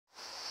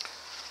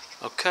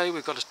Okay,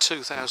 we've got a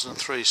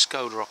 2003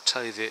 Skoda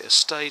Octavia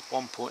Estate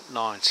 1.9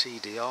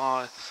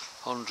 TDI,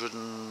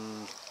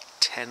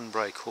 110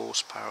 brake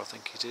horsepower I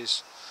think it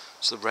is.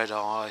 It's the red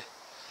eye,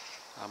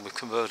 and we've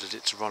converted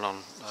it to run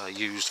on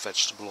used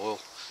vegetable oil.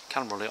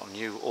 Can run it on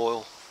new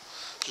oil.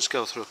 Just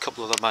go through a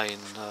couple of the main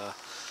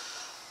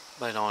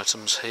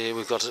items here.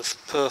 We've got a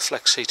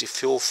Perflex heated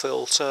fuel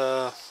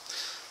filter.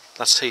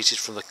 That's heated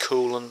from the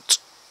coolant,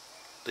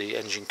 the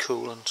engine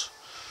coolant.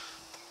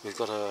 We've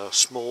got a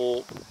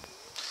small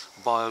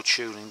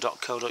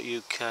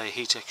biotuning.co.uk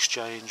heat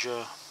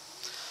exchanger,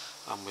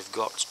 and we've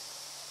got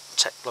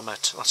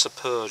Teclamet, that's a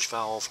purge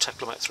valve,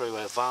 Teclamet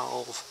 3-way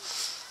valve,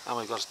 and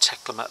we've got a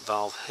Teclamet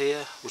valve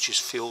here which is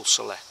fuel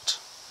select.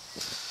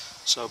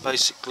 So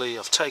basically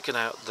I've taken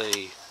out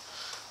the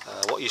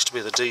what used to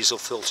be the diesel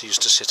filter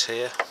used to sit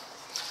here,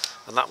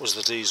 and that was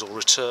the diesel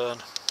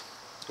return,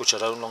 which I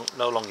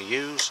no longer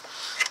use,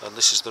 and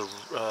this is the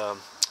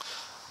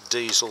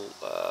diesel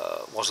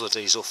was the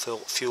diesel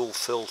fuel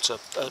filter,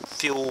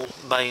 fuel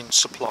main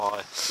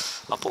supply.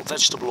 I put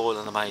vegetable oil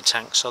in the main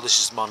tank, so this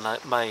is my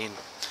main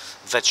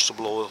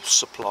vegetable oil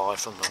supply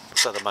from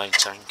the main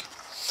tank.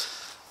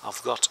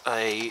 I've got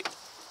another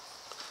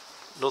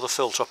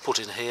filter I put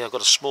in here. I've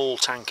got a small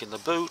tank in the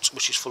boot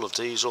which is full of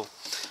diesel.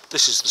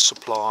 This is the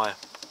supply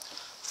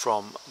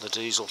from the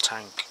diesel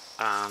tank,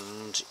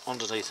 and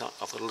underneath that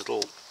I've got a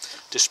little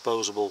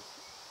disposable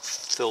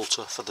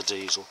filter for the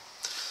diesel.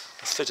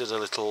 I fitted a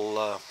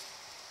little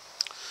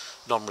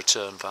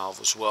non-return valve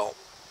as well,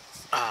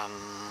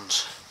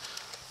 and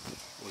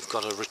we've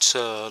got a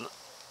return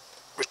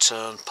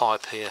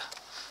pipe here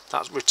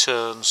that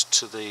returns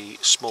to the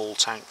small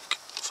tank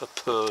for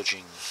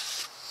purging.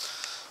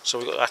 So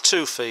we've got our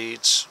two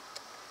feeds.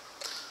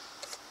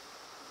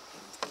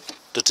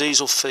 The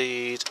diesel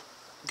feed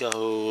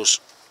goes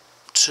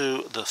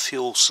to the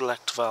fuel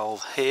select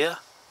valve here.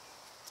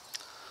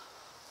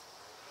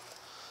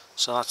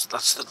 So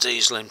that's the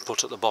diesel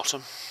input at the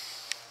bottom,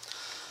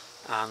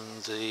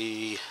 and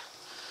the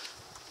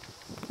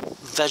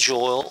veg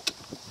oil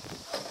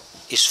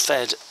is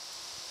fed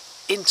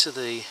into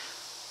the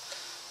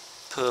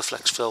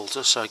Perflex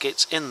filter, so it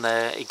gets in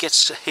there, it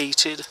gets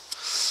heated.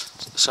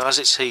 So as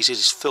it's heated,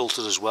 it's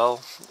filtered as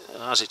well.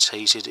 As it's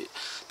heated,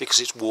 because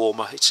it's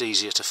warmer, it's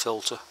easier to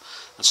filter,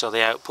 and so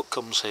the output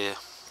comes here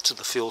to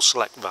the fuel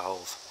select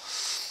valve.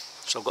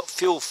 So I've got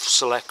fuel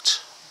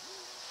select,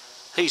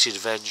 heated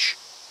veg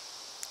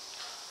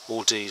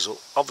or diesel.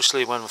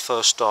 Obviously when I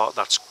first start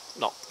that's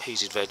not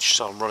heated veg,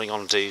 so I'm running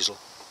on diesel,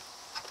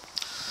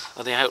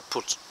 and the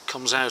output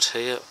comes out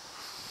here.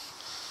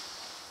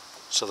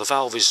 So the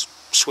valve is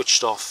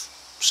switched off,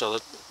 so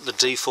that the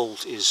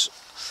default is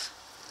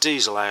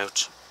diesel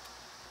out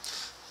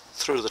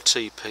through the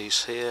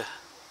T-piece here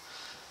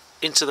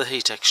into the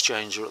heat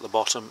exchanger at the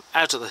bottom,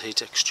 out of the heat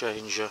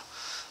exchanger,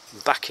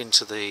 back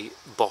into the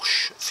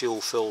Bosch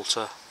fuel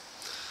filter,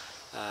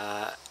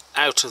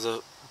 out of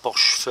the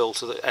Bosch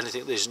filter. That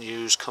anything that isn't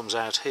used comes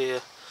out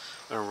here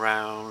and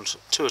round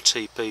to a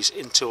T-piece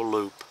into a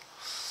loop,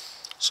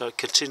 so it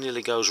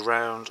continually goes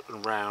round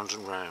and round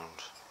and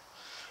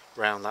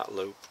round that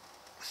loop.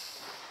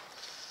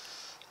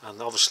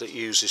 And obviously it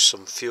uses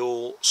some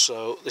fuel,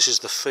 so this is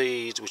the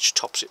feed which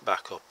tops it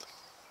back up.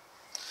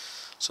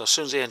 So as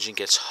soon as the engine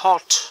gets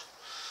hot,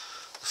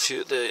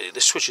 the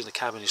switch in the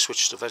cabin is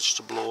switched to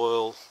vegetable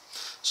oil.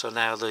 So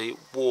now the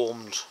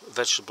warmed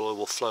vegetable oil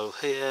will flow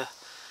here,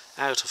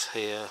 out of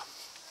here,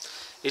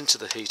 into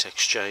the heat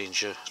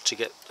exchanger to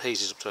get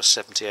heated up to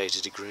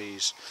 70-80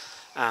 degrees,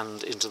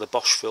 and into the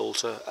Bosch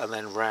filter, and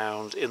then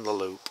round in the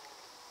loop.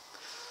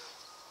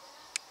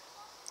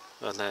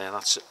 And there,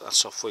 that's it,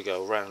 that's off we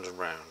go, round and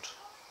round.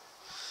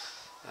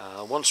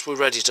 Once we're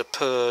ready to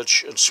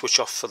purge and switch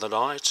off for the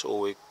night, or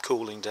we're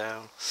cooling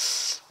down,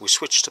 we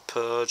switch to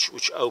purge,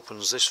 which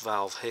opens this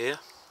valve here,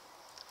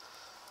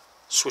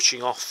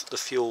 switching off the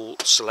fuel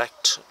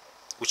select,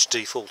 which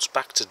defaults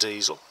back to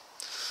diesel.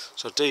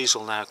 So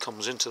diesel now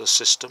comes into the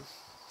system,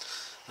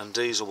 and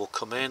diesel will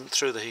come in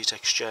through the heat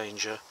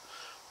exchanger,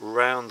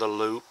 round the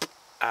loop,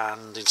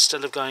 and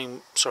instead of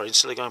going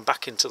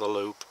back into the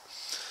loop,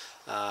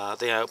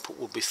 the output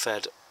will be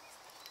fed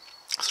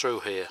through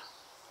here.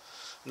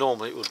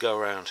 Normally it would go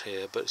around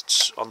here, but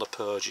it's on the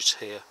purge, it's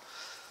here,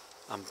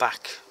 and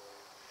back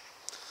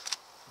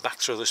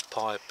through this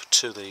pipe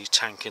to the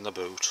tank in the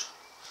boot.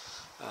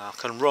 I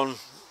can run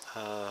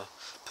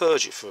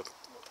purge it for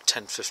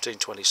 10, 15,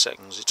 20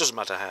 seconds, it doesn't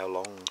matter how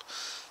long,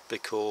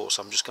 because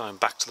I'm just going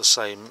back to the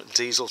same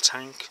diesel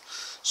tank.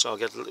 So I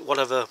get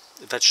whatever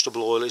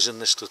vegetable oil is in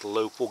this little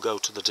loop will go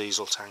to the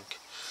diesel tank,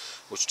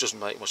 which doesn't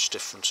make much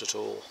difference at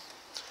all.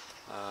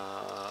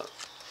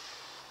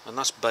 And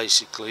that's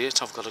basically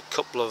it. I've got a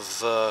couple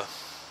of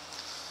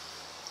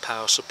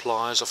power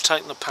supplies. I've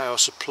taken the power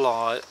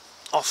supply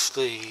off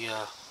the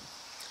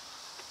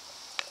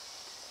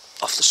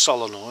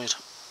solenoid,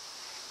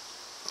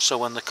 so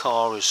when the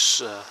car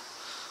is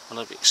I don't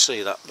know if you can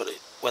see that, but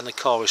when the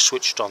car is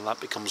switched on, that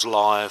becomes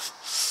live,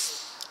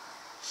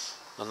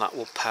 and that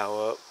will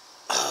power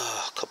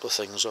a couple of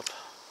things up.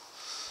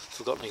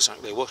 forgotten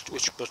exactly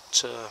which,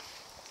 but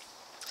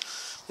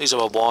these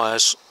are our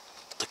wires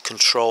that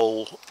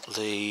control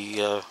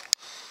the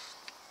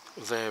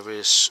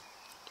various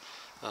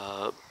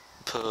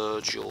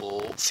purge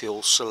or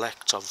fuel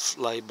select. I've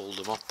labelled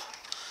them up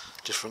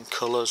different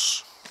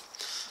colours,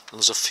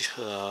 and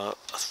there's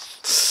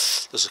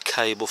a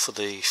cable for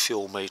the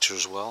fuel meter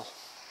as well.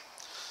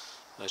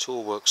 It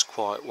all works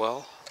quite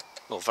well,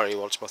 or very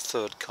well. It's my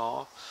third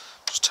car.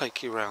 Just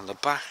take you around the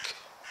back.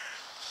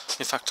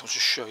 In fact, I'll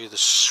just show you the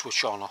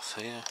switch on off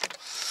here.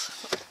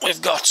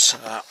 We've got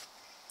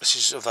this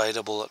is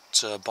available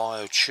at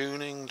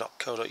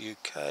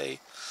biotuning.co.uk.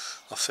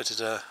 I've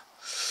fitted a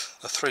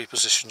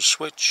 3-position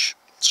switch,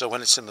 so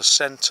when it's in the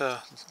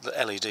centre the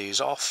LED is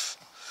off,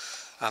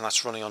 and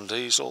that's running on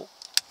diesel.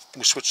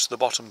 We switch to the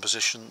bottom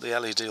position, the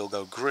LED will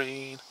go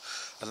green,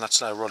 and that's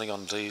now running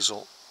on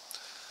diesel.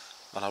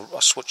 And I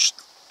switch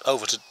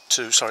over to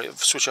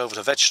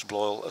vegetable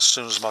oil as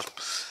soon as my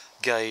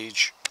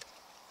gauge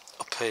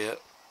up here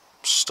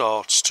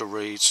starts to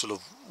read sort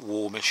of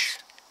warmish.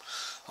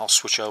 I'll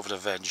switch over to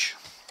veg.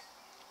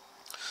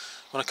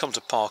 When I come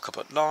to park up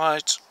at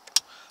night,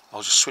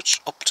 I'll just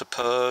switch up to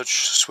purge,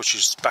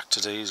 switches back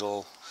to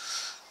diesel,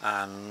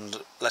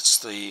 and lets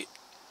the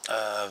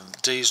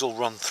diesel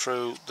run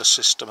through the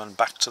system and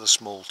back to the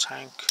small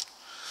tank.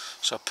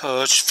 So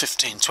purge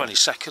 15-20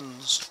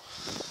 seconds,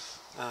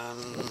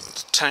 and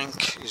the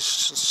tank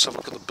is, let's have a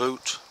look at the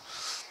boot.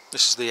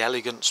 This is the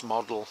Elegance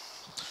model.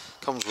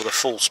 Comes with a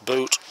false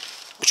boot,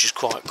 which is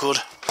quite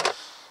good,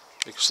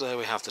 because there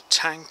we have the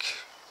tank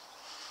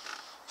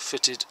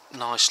fitted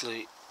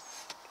nicely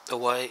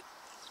away.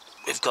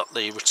 We've got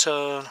the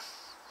return,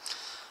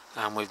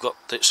 and we've got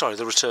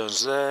the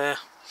return's there,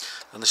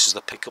 and this is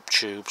the pickup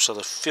tube, so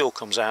the fuel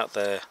comes out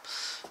there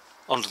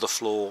under the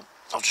floor.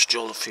 I'll just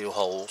drill a few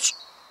holes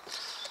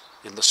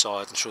in the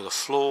side and through the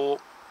floor,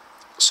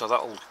 so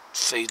that will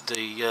feed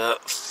the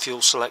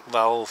fuel select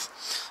valve,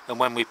 and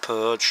when we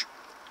purge,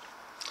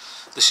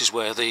 this is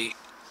where the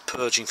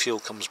purging fuel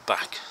comes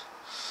back.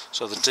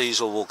 So the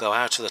diesel will go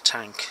out of the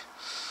tank,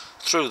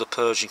 through the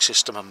purging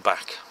system and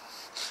back,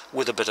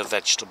 with a bit of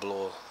vegetable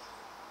oil.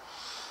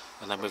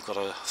 And then we've got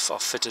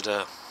I've fitted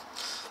a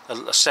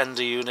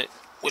sender unit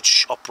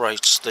which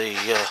operates the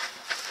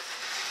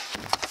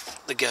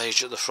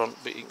gauge at the front,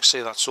 but you can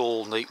see that's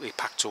all neatly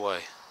packed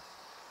away.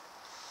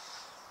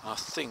 I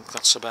think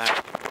that's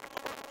about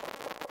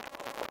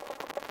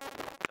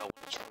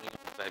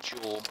veg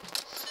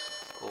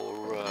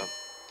or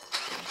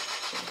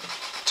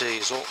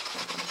diesel.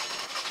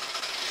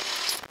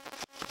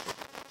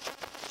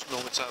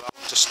 Normally take that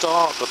to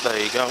start, but there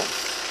you go.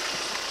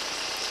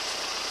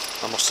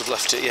 I must have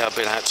left it, yeah, I've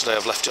been out today,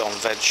 I've left it on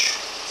veg.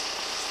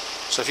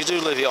 So if you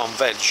do leave it on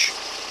veg,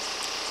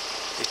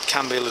 it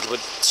can be a little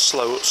bit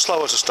slower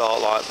to start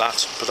like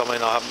that, but I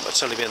mean,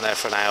 it's only been there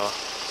for an hour.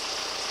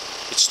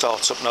 It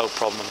starts up no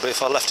problem, but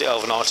if I left it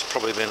overnight, it'd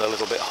probably been a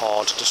little bit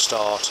hard to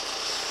start.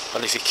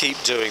 And if you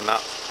keep doing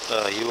that,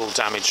 you will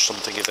damage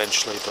something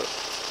eventually. But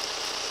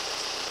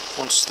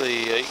once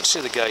you can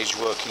see the gauge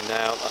working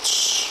now,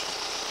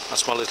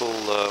 that's my little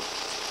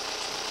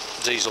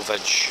diesel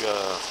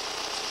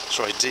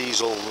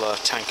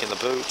tank in the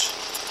boot.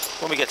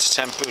 When we get to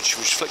temperature,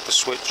 we just flick the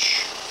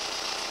switch,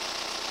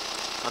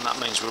 and that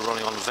means we're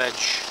running on veg.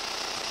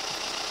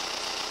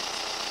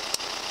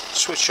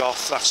 Switch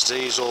off, that's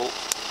diesel.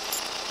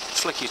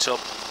 Flick it up,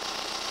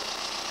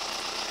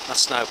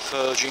 that's now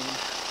purging.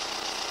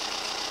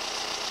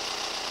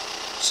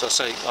 So I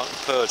say I can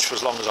purge for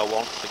as long as I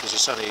want, because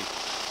it's only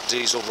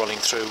diesel running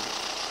through.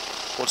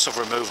 Once I've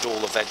removed all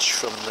the veg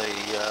from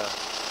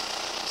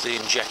the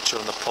injector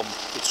and the pump,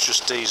 it's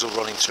just diesel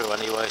running through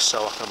anyway,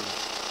 so I can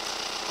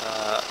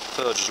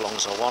purge as long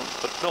as I want,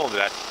 but normally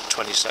about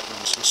 20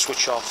 seconds, and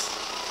switch off,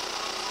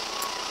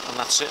 and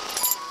that's it.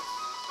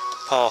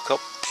 Park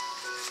up.